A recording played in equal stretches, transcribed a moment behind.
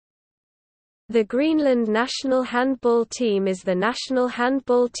The Greenland national handball team is the national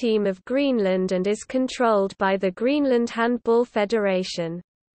handball team of Greenland and is controlled by the Greenland Handball Federation.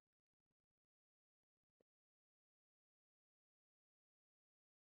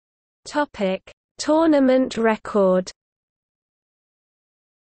 Tournament record.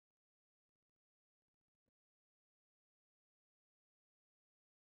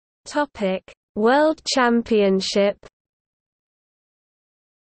 World Championship.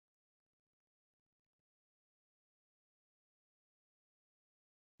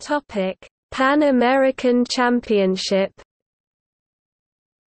 Pan American Championship.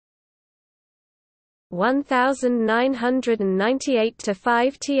 1998 to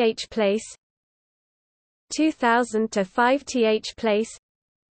 5th place, 2000 to 5th place,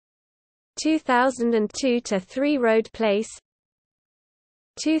 2002 to 3 road place,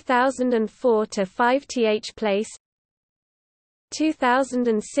 2004 to 5th place,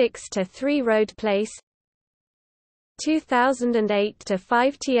 2006 to 3 road place, 2008 to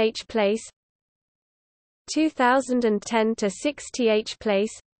 5th place, 2010 to 6th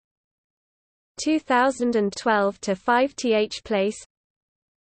place, 2012 to 5th place,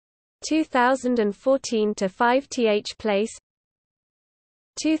 2014 to 5th place,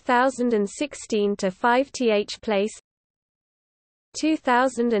 2016 to 5th place,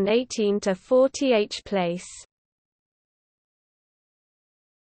 2018 to 40th place.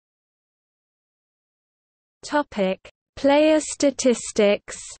 Player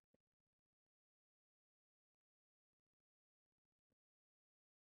statistics.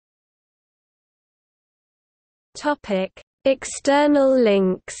 External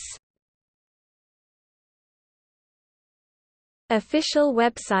links. Official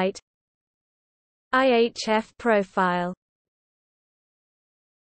website. IHF profile.